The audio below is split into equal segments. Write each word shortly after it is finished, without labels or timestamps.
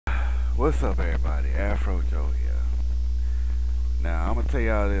What's up, everybody? Afro Joe here. Now, I'm gonna tell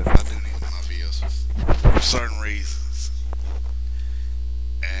y'all this. I do need my videos for certain reasons,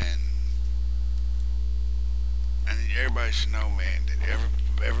 and everybody should know, man, that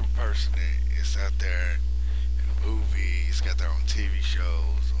every person that is out there in movies, got their own TV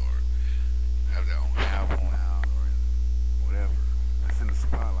shows, or have their own album out, or whatever, that's in the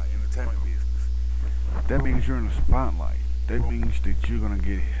spotlight, entertainment business. That means you're in the spotlight. That means that you're gonna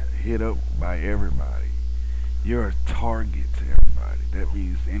get hit up by everybody. You're a target to everybody. That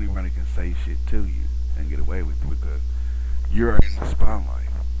means anybody can say shit to you and get away with it because you're in the spotlight.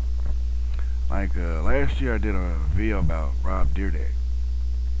 Like last year, I did a video about Rob Dyrdek,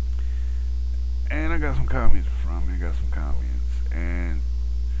 and I got some comments from it. I got some comments, and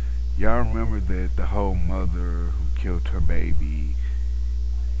y'all remember that the whole mother who killed her baby,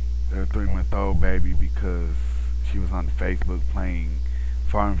 her 3-month-old baby, because she was on Facebook playing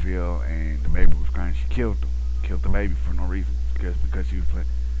Farmville, and the baby was crying. She killed the baby for no reason, just because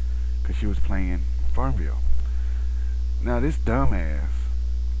she was playing Farmville. Now this dumbass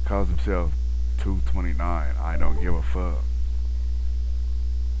calls himself 229. I don't give a fuck.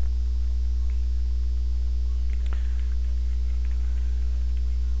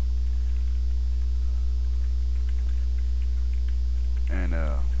 And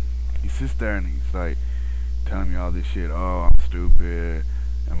he sits there and he's like telling me all this shit. Oh, I'm stupid.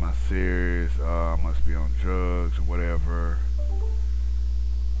 Am I serious? I must be on drugs or whatever.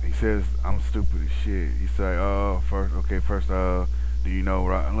 He says I'm stupid as shit. He's like, oh, first, do you know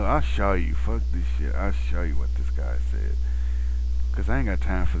what? Look, I'll show you. Fuck this shit. I'll show you what this guy said. Cause I ain't got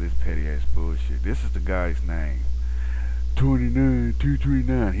time for this petty ass bullshit. This is the guy's name.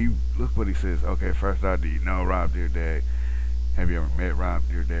 229. He look what he says. Okay, first off, do you know Rob Dyrdek? Have you ever met Rob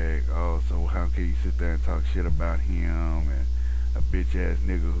Dyrdek? Oh, so how can you sit there and talk shit about him and a bitch ass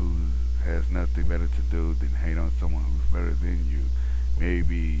nigga who has nothing better to do than hate on someone who's better than you?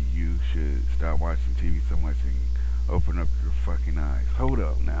 Maybe you should stop watching TV so much and open up your fucking eyes. Hold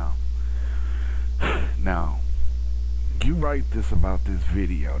up now. Now, you write this about this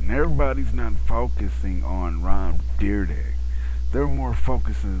video, and everybody's not focusing on Rob Dyrdek. They're more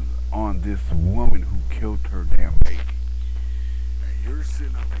focusing on this woman who killed her damn baby. And you're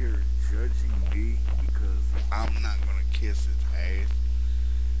sitting up here judging me because I'm not gonna kiss its ass.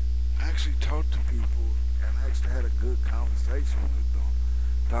 I actually talked to people and actually had a good conversation with them.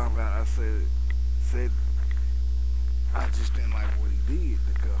 Talking about, said I just didn't like what he did.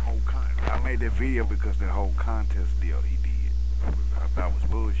 I made that video because the whole contest deal he did, I thought was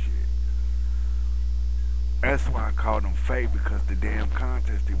bullshit. That's why I called him fake, because the damn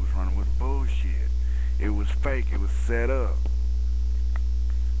contest he was running was bullshit. It was fake. It was set up.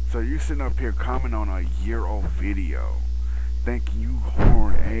 So you're sitting up here commenting on a year-old video, thinking you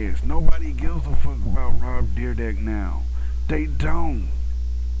horn ass. Nobody gives a fuck about Rob Dyrdek now. They don't.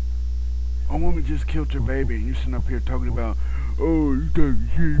 A woman just killed her baby, and you sitting up here talking about, oh, you talking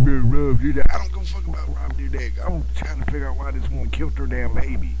shit about Rob Dyrdek. I don't give a fuck about Rob Dyrdek. I'm trying to figure out why this woman killed her damn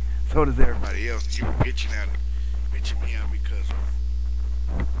baby. So does everybody else. You bitching me out because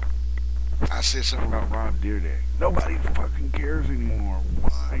I said something about Rob Dyrdek. Nobody fucking cares anymore.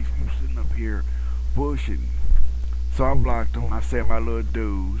 Why are you sitting up here bullshitting? So I blocked him. I said my little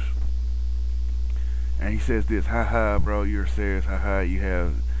dues. And he says this, haha, bro, you're serious. Haha, you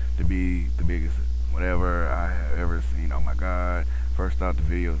have to be the biggest whatever I have ever seen. Oh my god. First thought the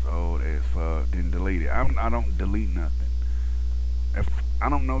video was old as fuck. Didn't delete it. I don't delete nothing. If I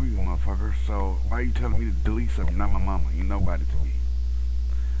don't know you motherfucker, so why are you telling me to delete something? Not my mama. You nobody to me.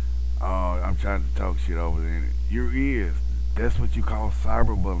 Oh, I'm trying to talk shit over there. Your ears. That's what you call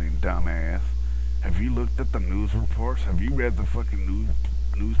cyberbullying, dumbass. Have you looked at the news reports? Have you read the fucking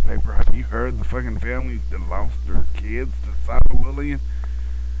newspaper? Have you heard the fucking families that lost their kids to cyberbullying?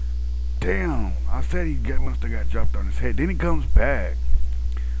 Damn, I said must have got dropped on his head. Then he comes back.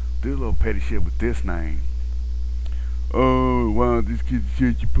 Do a little petty shit with this name. Oh, wow, this kid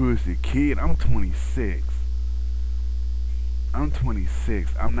shit you pussy. Kid, I'm 26. I'm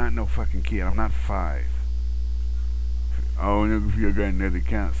 26. I'm not no fucking kid. I'm not 5. Oh, nigga, if you got another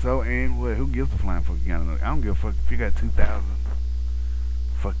account. So, and what? Who gives a flying fucking account? I don't give a fuck if you got 2,000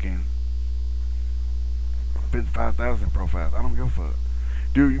 fucking 5,000 profiles. I don't give a fuck.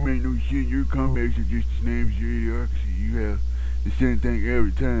 Dude, you make no shit. Your comebacks are just the same as your idiocracy. You have the same thing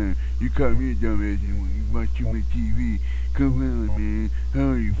every time. You call me a dumbass when you watch too much TV. Come on, man. How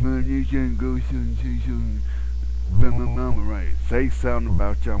are you? Find this and go something, say something about my mama, right? Say something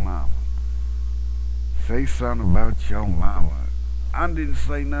about your mama. Say something about your mama. I didn't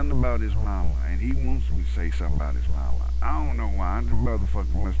say nothing about his mama, and he wants me to say something about his mama. I don't know why. This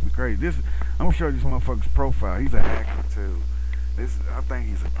motherfucker must be crazy. I'm gonna show you this motherfucker's profile. He's a hacker too. I think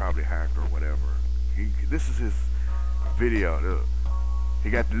he's probably a hacker or whatever. This is his video. Look, he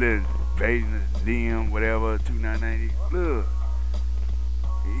got the little Vaden, DM, whatever, 229idontgiveafuck. Look,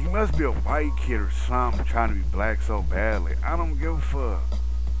 he must be a white kid or something trying to be black so badly. I don't give a fuck.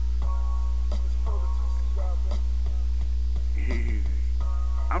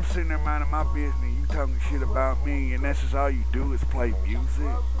 I'm sitting there minding my business and you talking shit about me, and that's just all you do is play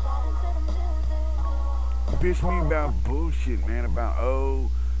music. Bitch me about bullshit, man, about, oh,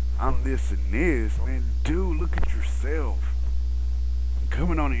 I'm this and this. Man, dude, look at yourself.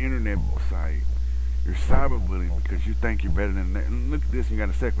 Coming on the internet site, you're cyberbullying because you think you're better than that. And look at this, you got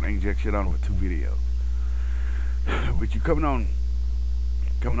a second, ain't jack shit on with 2 videos. But you coming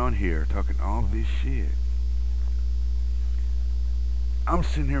on here talking all this shit. I'm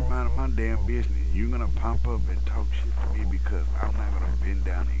sitting here minding my damn business. You're gonna pop up and talk shit to me because I'm not gonna bend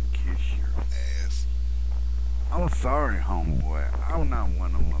down and kiss your ass. I'm sorry, homeboy. I'm not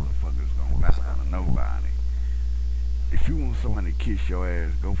one of them motherfuckers gonna bow down to nobody. If you want somebody to kiss your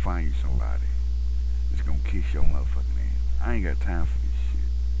ass, go find you somebody that's gonna kiss your motherfucking ass. I ain't got time for this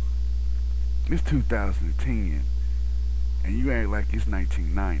shit. It's 2010, and you act like it's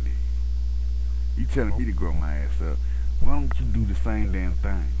 1990. You telling me to grow my ass up. Why don't you do the same damn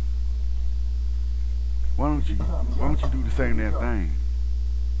thing? Why don't you do the same damn thing?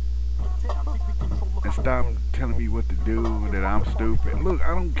 And stop telling me what to do, that I'm stupid. Look,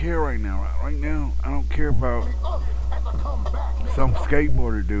 I don't care right now. Right now, I don't care about some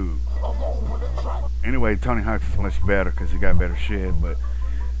skateboarder dude. Anyway, Tony Hawk's is much better because he got better shit, but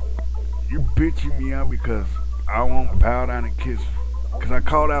you're bitching me out because I won't bow down and kiss. Because I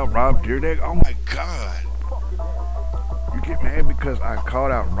called out Rob Dyrdek. Oh my God. You get mad because I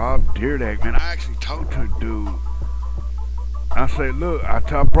called out Rob Dyrdek, man. I actually talked to a dude. I said, look,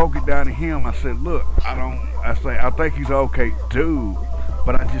 I broke it down to him. I said, look, I think he's an okay dude,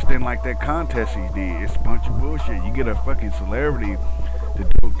 but I just didn't like that contest he did. It's a bunch of bullshit. You get a fucking celebrity to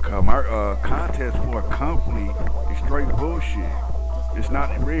do a contest for a company. It's straight bullshit. It's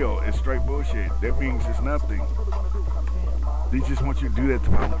not real. It's straight bullshit. That means it's nothing. They just want you to do that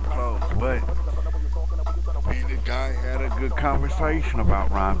to my clothes. But me and the guy had a good conversation about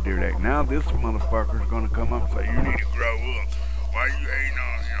Rob Dyrdek. Now this motherfucker's gonna come up and say, you need to grow up. Why you hating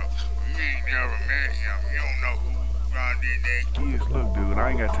on him? You ain't never met him. You don't know who Rob Dyrdek is. Look, dude, I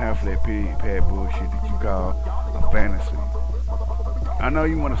ain't got time for that pity pad bullshit that you call a fantasy. I know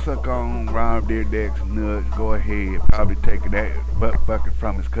you want to suck on Rob Dyrdek's nuts. Go ahead. Probably taking that butt fucking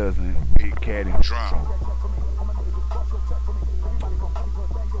from his cousin, Big Cat and Trump.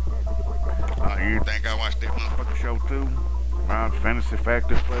 You think I watched that motherfucking show too? Rob's Fantasy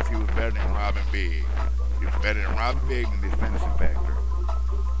Factor, plus he was better than Robin Big. He was better than Robin Big in this Fantasy Factor.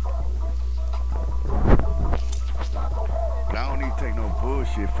 But I don't need to take no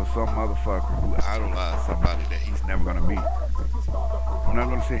bullshit for some motherfucker who idolized somebody that he's never gonna meet. I'm not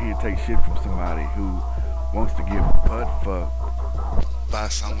gonna sit here and take shit from somebody who wants to get butt fucked by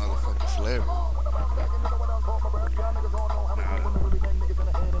some motherfucking celebrity.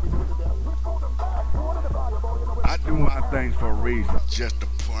 I do my things for a reason, just to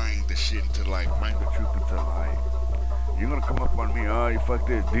bring the shit into light, bring the truth into light. You're gonna come up on me, oh, you fuck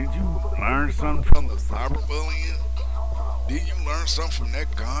this. Did you learn something from the cyberbullying? Did you learn something from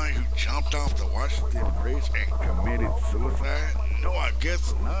that guy who jumped off the Washington Bridge and committed suicide? No, I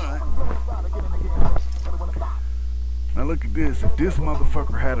guess not. Now look at this. If this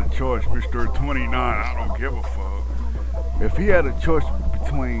motherfucker had a choice, Mr. 29, I don't give a fuck. If he had a choice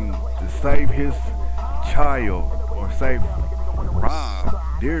between to save his child or save Rob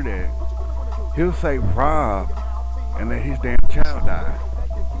Dyrdek, he'll save Rob and let his damn child die.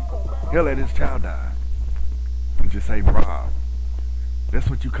 He'll let his child die and just save Rob. That's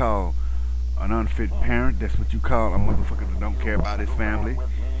what you call an unfit parent. That's what you call a motherfucker that don't care about his family.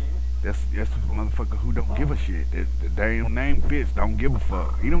 That's a motherfucker who don't give a shit. The damn name fits, don't give a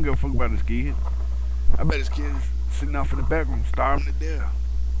fuck. He don't give a fuck about his kids. I bet his kids sitting off in the back room starving to death.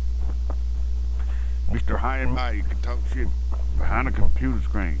 Mr. High and Mighty can talk shit behind a computer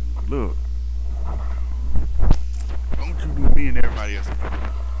screen. Look. Don't you do me and everybody else.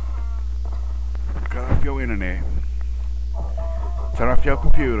 Cut off your internet. Turn off your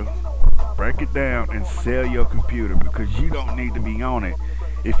computer. Break it down and sell your computer, because you don't need to be on it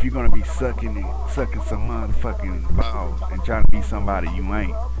if you're gonna be sucking some motherfucking balls and trying to be somebody you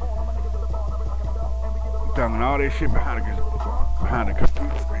ain't. You're talking all that shit behind the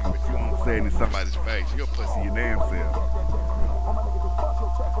computer screen, but you won't say it in somebody's face. You'll pussy your damn self.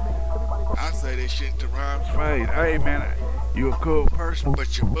 I say this shit to Rob's face. Hey man, you a cool person,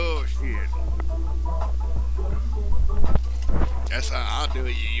 but you bullshit. That's how I do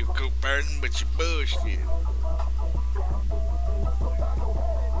it. You a cool person, but you bullshit.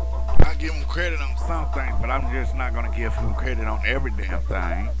 I give him credit on some things, but I'm just not gonna give him credit on every damn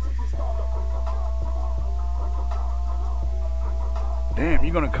thing. Damn,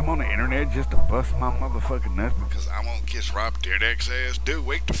 you gonna come on the internet just to bust my motherfucking nuts because I won't kiss Rob Dyrdek's ass? Dude,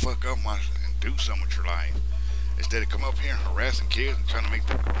 wake the fuck up and do something with your life. Instead of come up here and harassing kids and trying to make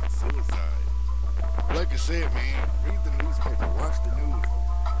them commit suicide. Like I said, man, read the newspaper, watch the news.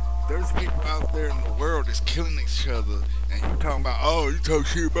 There's people out there in the world that's killing each other, and you talking about, oh, you talk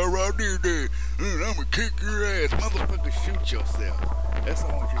shit about Rob Dyrdek, I'm gonna kick your ass. Motherfucker, shoot yourself. That's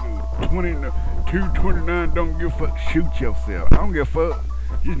all I want you to do. 229 don't give a fuck, shoot yourself. I don't give a fuck.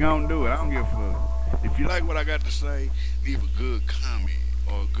 Just gonna do it. I don't give a fuck. If you like what I got to say, leave a good comment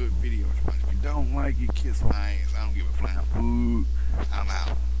or a good video response. If you don't like it, kiss my ass. I don't give a flying food. I'm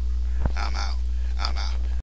out.